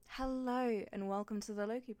Hello, and welcome to the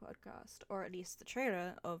Loki podcast, or at least the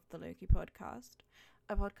trailer of the Loki podcast,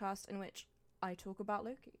 a podcast in which I talk about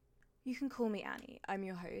Loki. You can call me Annie, I'm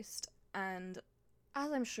your host, and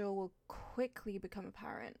as I'm sure will quickly become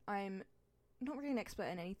apparent, I'm not really an expert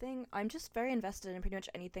in anything, I'm just very invested in pretty much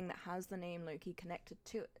anything that has the name Loki connected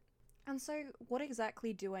to it. And so, what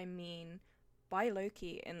exactly do I mean by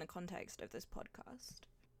Loki in the context of this podcast?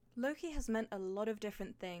 Loki has meant a lot of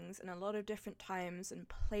different things in a lot of different times and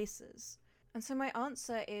places. And so my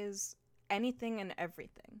answer is anything and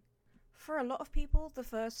everything. For a lot of people, the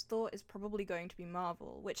first thought is probably going to be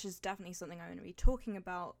Marvel, which is definitely something I'm going to be talking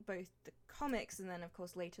about, both the comics and then, of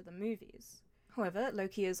course, later the movies. However,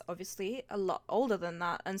 Loki is obviously a lot older than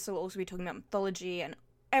that, and so we'll also be talking about mythology and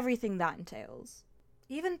everything that entails.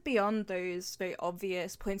 Even beyond those very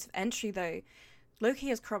obvious points of entry, though, Loki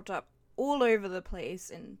has cropped up all over the place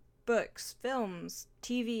in books, films,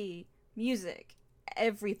 TV, music,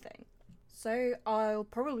 everything. So I'll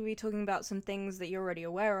probably be talking about some things that you're already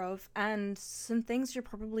aware of and some things you're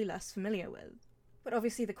probably less familiar with. But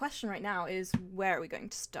obviously the question right now is, where are we going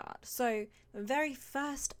to start? So the very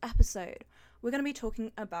first episode, we're going to be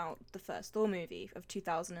talking about the first Thor movie of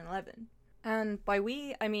 2011. And by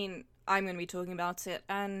we, I mean I'm going to be talking about it,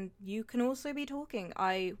 and you can also be talking.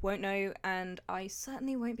 I won't know, and I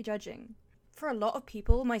certainly won't be judging. For a lot of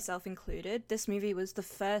people, myself included, this movie was the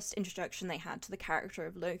first introduction they had to the character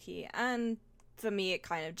of Loki, and for me it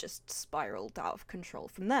kind of just spiraled out of control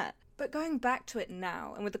from there. But going back to it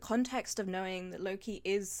now, and with the context of knowing that Loki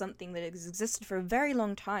is something that has existed for a very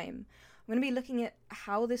long time, I'm going to be looking at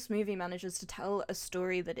how this movie manages to tell a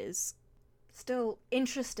story that is still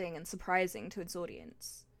interesting and surprising to its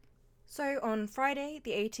audience. So on Friday,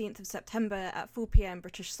 the 18th of September at 4 p.m.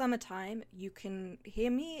 British Summer Time, you can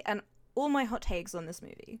hear me and all my hot takes on this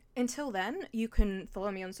movie. Until then, you can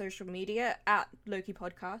follow me on social media at Loki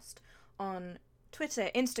Podcast on Twitter,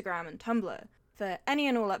 Instagram, and Tumblr for any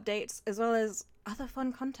and all updates, as well as other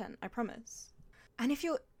fun content, I promise. And if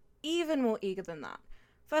you're even more eager than that,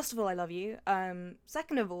 first of all, I love you.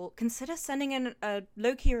 Second of all, consider sending in a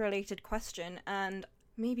Loki-related question, and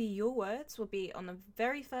maybe your words will be on the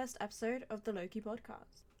very first episode of the Loki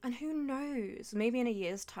podcast. And who knows, maybe in a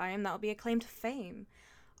year's time that'll be a claim to fame.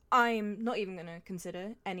 I'm not even going to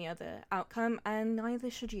consider any other outcome, and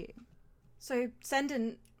neither should you. So send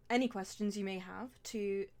in any questions you may have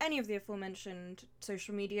to any of the aforementioned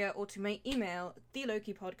social media or to my email,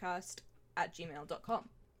 thelokipodcast@gmail.com.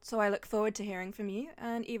 So I look forward to hearing from you,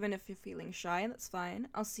 and even if you're feeling shy, that's fine.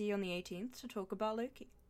 I'll see you on the 18th to talk about Loki.